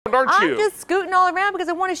aren't you? I'm just scooting all around because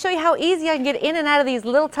I want to show you how easy I can get in and out of these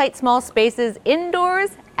little tight small spaces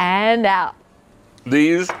indoors and out.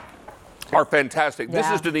 These are fantastic. Yeah.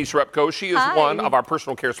 This is Denise Repko. She is Hi. one of our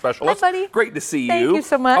personal care specialists. Hi, buddy. Great to see you. Thank you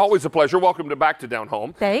so much. Always a pleasure. Welcome back to Down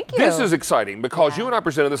Home. Thank you. This is exciting because you and I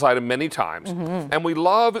presented this item many times, and we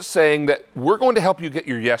love saying that we're going to help you get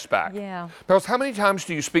your yes back. Yeah. Because how many times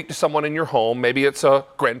do you speak to someone in your home, maybe it's a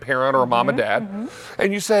grandparent or a mom and dad,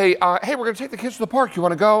 and you say, hey, we're going to take the kids to the park. You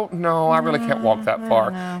want to go? No, I really can't walk that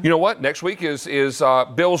far. You know what? Next week is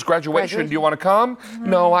Bill's graduation. Do you want to come?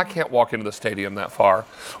 No, I can't walk into the stadium that far.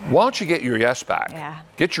 Why don't you get your yes back? Yeah.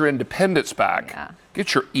 Get your independence back. Yeah.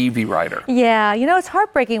 Get your EV rider. Yeah, you know, it's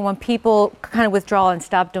heartbreaking when people kind of withdraw and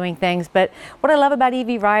stop doing things. But what I love about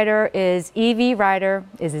EV Rider is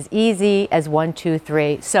as easy as 1, 2,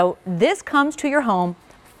 3. So this comes to your home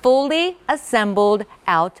fully assembled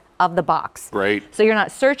out of the box. Great. So you're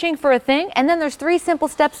not searching for a thing. And then there's 3 simple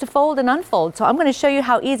steps to fold and unfold. So I'm going to show you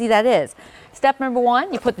how easy that is. Step number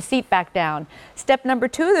 1, you put the seat back down. Step number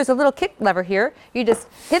 2, there's a little kick lever here. You just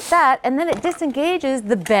hit that and then it disengages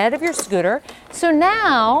the bed of your scooter. So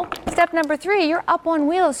now, step number 3, you're up on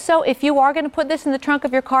wheels. So if you are going to put this in the trunk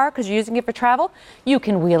of your car because you're using it for travel, you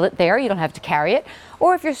can wheel it there. You don't have to carry it.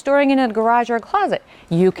 Or if you're storing it in a garage or a closet,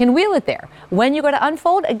 you can wheel it there. When you go to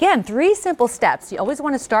unfold, again, 3 simple steps. You always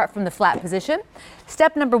want to start from the flat position.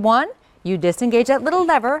 Step number 1, you disengage that little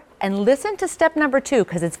lever and listen to step number 2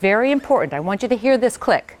 because it's very important. I want you to hear this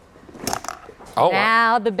click. Oh,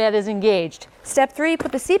 Now the bed is engaged. Step 3,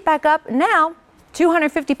 put the seat back up. Now,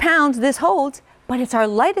 250 pounds this holds, but it's our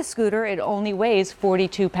lightest scooter. It only weighs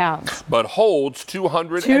 42 pounds. but holds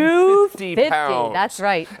 250 pounds. That's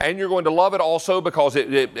right. And you're going to love it also because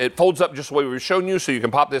it folds up just the way we've shown you, so you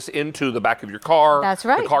can pop this into the back of your car. That's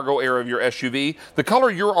right. The cargo area of your SUV. The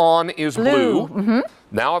color you're on is blue.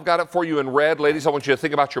 Now I've got it for you in red. Ladies, I want you to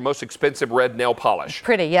think about your most expensive red nail polish.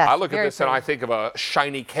 Pretty, yes. I look at Very this and pretty. I think of a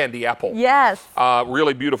shiny candy apple. Yes.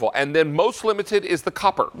 Really beautiful. And then most limited is the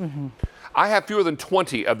copper. I have fewer than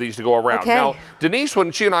 20 of these to go around. Okay. Now, Denise,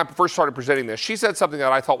 when she and I first started presenting this, she said something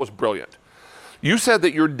that I thought was brilliant. You said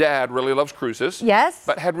that your dad really loves cruises. Yes.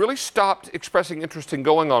 But had really stopped expressing interest in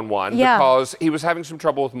going on one Yeah. because he was having some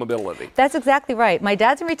trouble with mobility. That's exactly right. My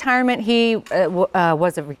dad's in retirement. He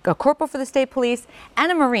was a corporal for the state police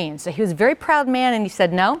and a Marine. So he was a very proud man, and he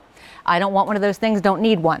said, no, I don't want one of those things, don't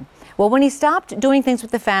need one. Well, when he stopped doing things with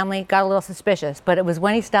the family, got a little suspicious, but it was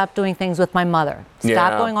when he stopped doing things with my mother,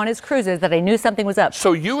 stopped going on his cruises, that I knew something was up.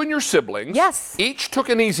 So you and your siblings Yes. each took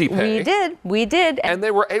an easy pay. We did. And they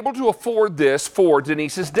were able to afford this for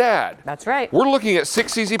Denise's dad. That's right. We're looking at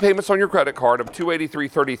 6 easy payments on your credit card of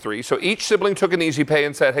 $283.33. So each sibling took an easy pay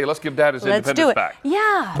and said, hey, let's give dad his Let's independence do it. back.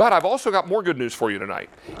 Yeah. But I've also got more good news for you tonight.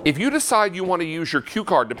 If you decide you want to use your Q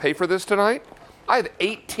card to pay for this tonight, I have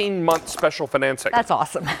 18-month special financing. That's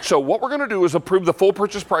awesome. So what we're going to do is approve the full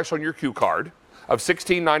purchase price on your Q card of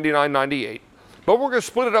 $1699.98, but we're going to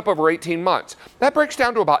split it up over 18 months. That breaks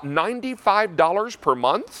down to about $95 per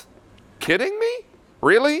month. Kidding me?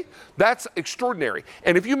 Really? That's extraordinary.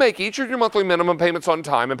 And if you make each of your monthly minimum payments on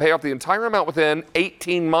time and pay off the entire amount within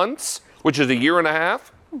 18 months, which is a year and a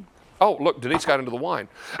half. Oh, look, Denise got into the wine.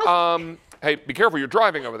 Hey, be careful, you're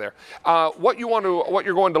driving over there. What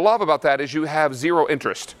you're going to love about that is you have zero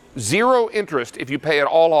interest. Zero interest if you pay it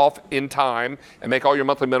all off in time and make all your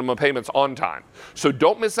monthly minimum payments on time. So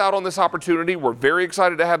don't miss out on this opportunity. We're very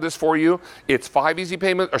excited to have this for you. It's 6 easy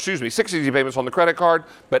payments on the credit card,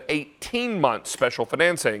 but 18 months special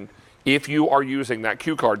financing if you are using that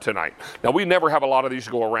Q card tonight. Now, we never have a lot of these to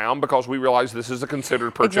go around because we realize this is a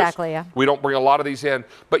considered purchase. Exactly, yeah. We don't bring a lot of these in.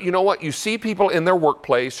 But you know what? You see people in their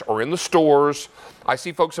workplace or in the stores. I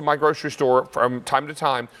see folks in my grocery store from time to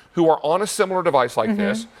time who are on a similar device like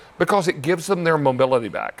this because it gives them their mobility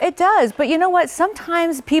back. It does, but you know what?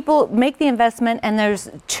 Sometimes people make the investment and there's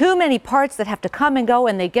too many parts that have to come and go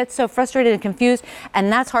and they get so frustrated and confused,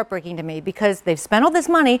 and that's heartbreaking to me because they've spent all this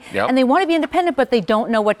money and they want to be independent, but they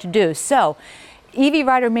don't know what to do. So EV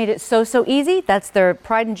Rider made it so easy. That's their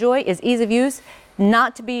pride and joy, is ease of use,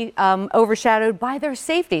 not to be overshadowed by their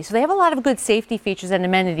safety. So they have a lot of good safety features and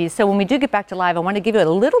amenities. So when we do get back to live, I want to give you a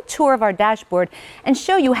little tour of our dashboard and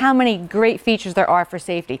show you how many great features there are for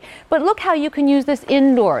safety. But look how you can use this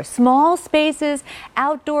indoors, small spaces,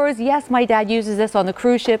 outdoors. Yes, my dad uses this on the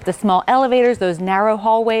cruise ship, the small elevators, those narrow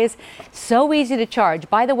hallways. So easy to charge.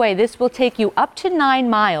 By the way, this will take you up to 9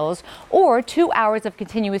 miles or 2 hours of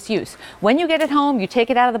continuous use. When you get it home, you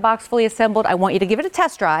take it out of the box fully assembled. I want you to give it a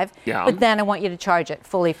test drive, but then I want you to charge charge it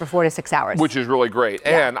fully for 4 to 6 hours. Which is really great.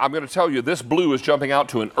 Yeah. And I'm going to tell you, this blue is jumping out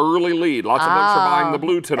to an early lead. Lots of folks are buying the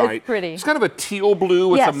blue tonight. It's pretty. It's kind of a teal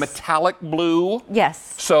blue. It's a metallic blue.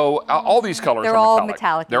 Yes. So all these colors they're are all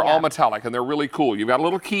metallic. They're all metallic, and they're really cool. You've got a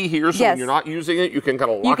little key here, so when you're not using it, you can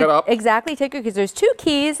kind of lock it up. Exactly. Take your keys. There's 2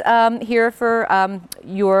 keys here for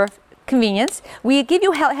your convenience. We give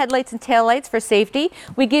you headlights and taillights for safety.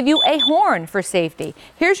 We give you a horn for safety.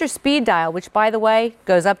 Here's your speed dial, which, by the way,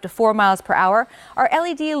 goes up to 4 miles per hour. Our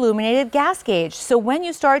LED illuminated gas gauge. So when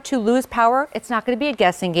you start to lose power, it's not going to be a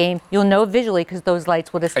guessing game. You'll know visually because those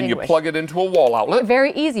lights will distinguish. And you plug it into a wall outlet.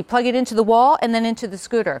 Very easy. Plug it into the wall and then into the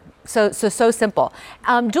scooter. So simple.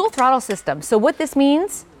 Dual throttle system. So what this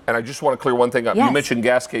means... And I just want to clear one thing up. Yes. You mentioned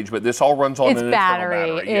gas gauge, but this all runs on an internal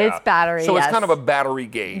battery. It's battery. So it's kind of a battery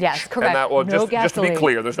gauge. Yes, correct. And that, well, just to be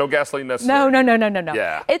clear, there's no gasoline necessary. No.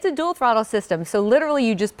 Yeah. It's a dual throttle system. So literally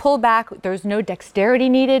you just pull back. There's no dexterity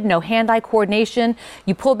needed, no hand-eye coordination.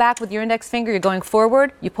 You pull back with your index finger, you're going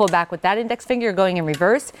forward. You pull back with that index finger, you're going in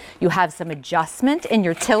reverse. You have some adjustment in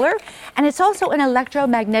your tiller. And it's also an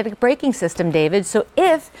electromagnetic braking system, David. So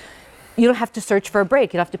if you don't have to search for a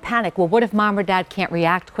brake. You don't have to panic. Well, what if mom or dad can't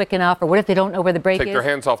react quick enough? Or what if they don't know where the brake is? Take their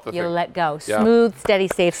hands off the thing. You let go. Smooth, steady,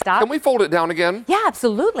 safe stop. Can we fold it down again? Yeah,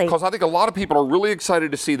 absolutely. Because I think a lot of people are really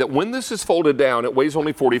excited to see that when this is folded down, it weighs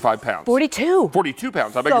only 45 pounds. 42. 42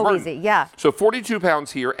 pounds. I beg your pardon. So easy, yeah. So 42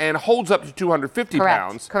 pounds here and holds up to 250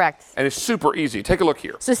 pounds. Correct. And it's super easy. Take a look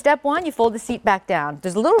here. So step 1, you fold the seat back down.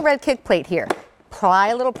 There's a little red kick plate here. Apply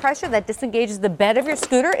a little pressure. That disengages the bed of your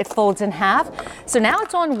scooter. It folds in half. So now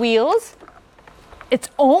it's on wheels. It's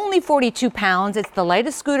only 42 pounds. It's the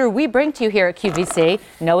lightest scooter we bring to you here at QVC.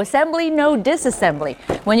 No assembly, no disassembly.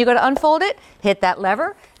 When you go to unfold it, hit that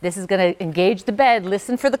lever. This is going to engage the bed.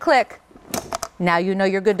 Listen for the click. Now you know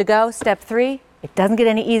you're good to go. Step 3, it doesn't get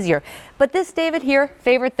any easier. But this, David, here,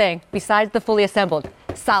 favorite thing, besides the fully assembled,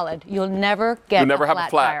 solid. You'll never get a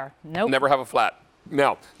flat tire. Nope. Never have a flat.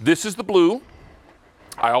 Now, this is the blue.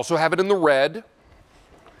 I also have it in the red.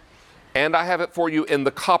 And I have it for you in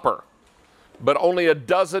the copper. But only a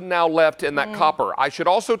dozen now left in that copper. I should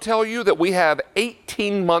also tell you that we have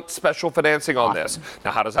 18-month special financing on this.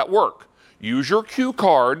 Now, how does that work? Use your Q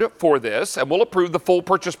card for this, and we'll approve the full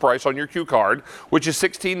purchase price on your Q card, which is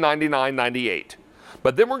 $1699.98.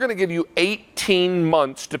 But then we're going to give you 18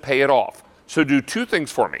 months to pay it off. So do 2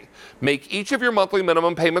 things for me. Make each of your monthly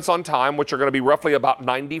minimum payments on time, which are going to be roughly about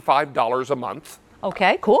 $95 a month.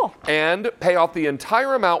 Okay, cool. And pay off the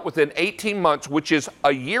entire amount within 18 months, which is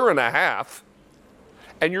a year and a half.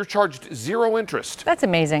 And you're charged 0 interest. That's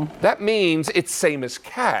amazing. That means it's same as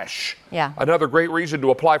cash. Yeah. Another great reason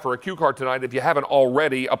to apply for a Q card tonight if you haven't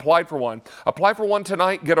already applied for one. Apply for one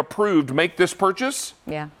tonight, get approved, make this purchase.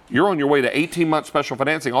 Yeah. You're on your way to 18-month special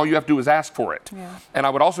financing. All you have to do is ask for it. Yeah. And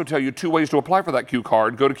I would also tell you 2 ways to apply for that Q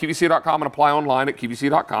card. Go to QVC.com and apply online at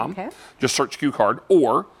QVC.com. Okay. Just search Q card,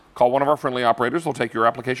 or call one of our friendly operators. They'll take your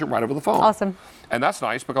application right over the phone. Awesome. And that's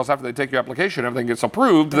nice because after they take your application, everything gets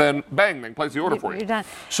approved, then bang, they can place the order for you. You're done.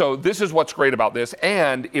 So this is what's great about this.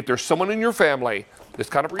 And if there's someone in your family that's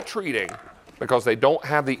kind of retreating because they don't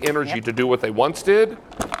have the energy to do what they once did,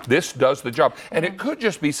 this does the job. And it could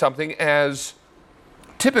just be something as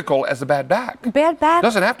typical as a bad back. Bad back.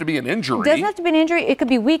 Doesn't have to be an injury. It doesn't have to be an injury. It could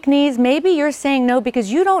be weak knees. Maybe you're saying no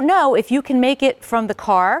because you don't know if you can make it from the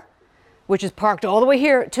car, which is parked all the way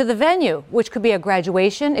here, to the venue, which could be a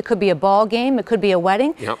graduation, it could be a ball game, it could be a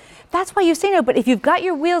wedding. Yep. That's why you say no. But if you've got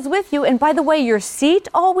your wheels with you, and by the way, your seat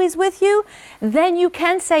always with you, then you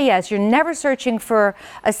can say yes. You're never searching for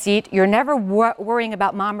a seat. You're never worrying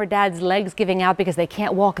about mom or dad's legs giving out because they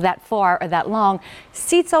can't walk that far or that long.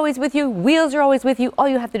 Seat's always with you. Wheels are always with you. All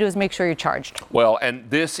you have to do is make sure you're charged. Well, and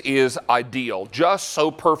this is ideal. Just so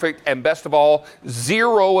perfect. And best of all,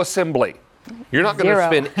 0 assembly. You're not going to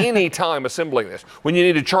spend any time assembling this. When you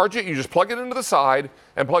need to charge it, you just plug it into the side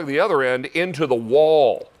and plug the other end into the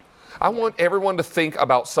wall. I want everyone to think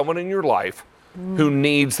about someone in your life who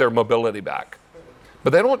needs their mobility back.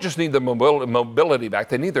 But they don't just need the mobility back,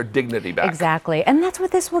 they need their dignity back. Exactly. And that's what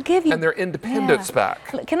this will give you. And their independence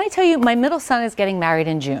back. Can I tell you, my middle son is getting married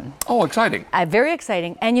in June. Oh, exciting. Very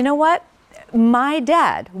exciting. And you know what? My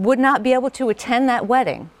dad would not be able to attend that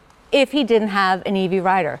wedding if he didn't have an EV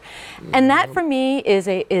rider. And that for me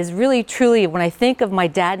is really truly, when I think of my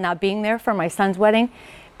dad not being there for my son's wedding,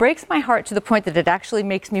 breaks my heart to the point that it actually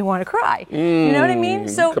makes me want to cry. You know what I mean?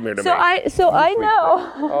 So come here to so me. I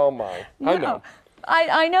know. Oh my. I know.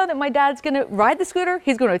 I know that my dad's going to ride the scooter,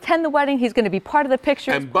 he's going to attend the wedding, he's going to be part of the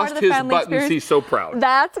pictures, and part bust of the his family buttons, experience. he's so proud.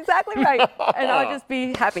 That's exactly right. And I'll just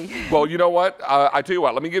be happy. Well, you know what? I tell you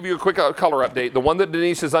what, let me give you a quick color update. The one that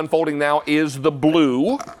Denise is unfolding now is the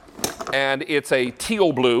blue. And it's a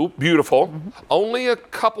teal blue, beautiful. Only a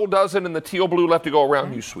couple dozen in the teal blue left to go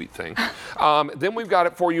around, you sweet thing. Then we've got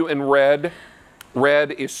it for you in red.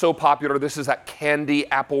 Red is so popular. This is that candy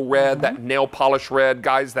apple red, that nail polish red,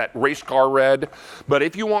 guys, that race car red. But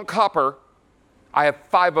if you want copper, I have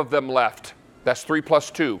 5 of them left. That's 3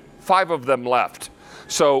 plus 2. 5 of them left.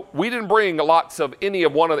 So we didn't bring lots of any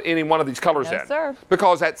one of these colors in. Sir.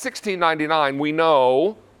 Because at $16.99, we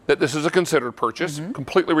know that this is a considered purchase.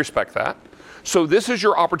 Completely respect that. So this is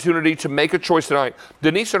your opportunity to make a choice tonight.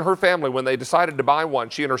 Denise and her family, when they decided to buy one,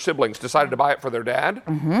 she and her siblings decided to buy it for their dad.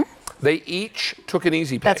 They each took an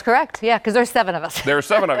easy pay. That's correct. Yeah, because there's 7 of us. There are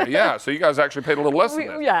 7 of you, yeah. So you guys actually paid a little less than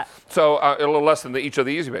this. Yeah. So a little less than each of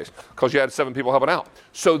the easy pays because you had 7 people helping out.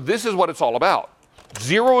 So this is what it's all about.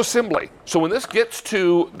 0 assembly. So when this gets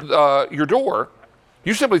to your door,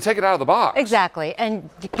 you simply take it out of the box. Exactly. And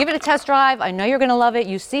give it a test drive. I know you're going to love it.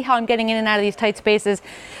 You see how I'm getting in and out of these tight spaces.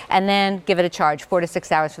 And then give it a charge, 4 to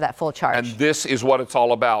 6 hours for that full charge. And this is what it's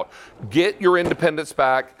all about. Get your independence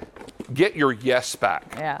back. Get your yes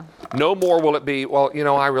back. Yeah. No more will it be, well, you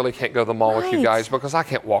know, I really can't go to the mall with you guys because I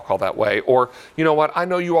can't walk all that way. Or, you know what, I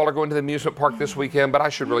know you all are going to the amusement park this weekend, but I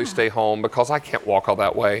should really stay home because I can't walk all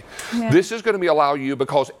that way. This is going to allow you,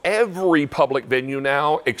 because every public venue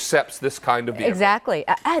now accepts this kind of vehicle. Exactly.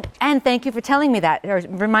 And thank you for telling me that, or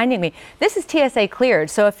reminding me. This is TSA cleared.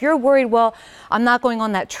 So if you're worried, well, I'm not going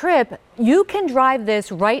on that trip, you can drive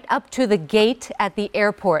this right up to the gate at the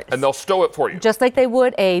airport. And they'll stow it for you. Just like they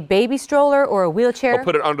would a baby stroller or a wheelchair. They'll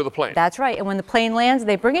put it under the plane. That's right. And when the plane lands,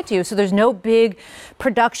 they bring it to you. So there's no big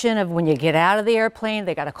production of when you get out of the airplane,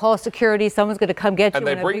 they got to call security, someone's going to come get you. And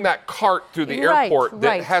they bring that cart through the airport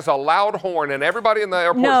that has a loud horn, and everybody in the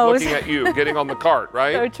airport is looking at you getting on the cart,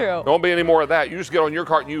 right? So true. There won't be any more of that. You just get on your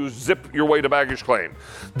cart and you zip your way to baggage claim.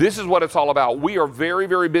 This is what it's all about. We are very,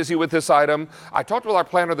 very busy with this item. I talked with our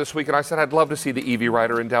planner this week, and I said I'd love to see the EV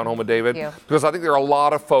rider in Down Home with David, because I think there are a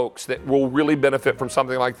lot of folks that will really benefit from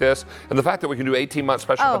something like this. And the fact that we can do 18-month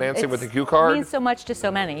special financing with the Q card means so much to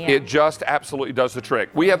so many. It just absolutely does the trick.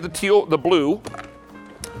 We have the teal, the blue.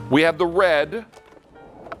 We have the red.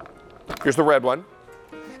 Here's the red one.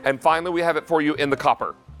 And finally, we have it for you in the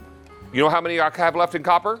copper. You know how many I have left in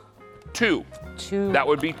copper? 2. 2. That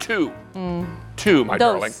would be 2. 2, my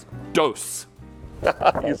darling. Dose.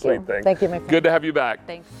 You sweet thing. Thank you, my friend. Good to have you back.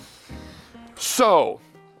 Thanks. So,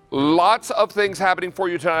 lots of things happening for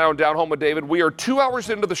you tonight on Down Home with David. We are 2 hours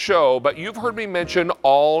into the show, but you've heard me mention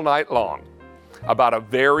all night long about a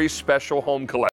very special home collection.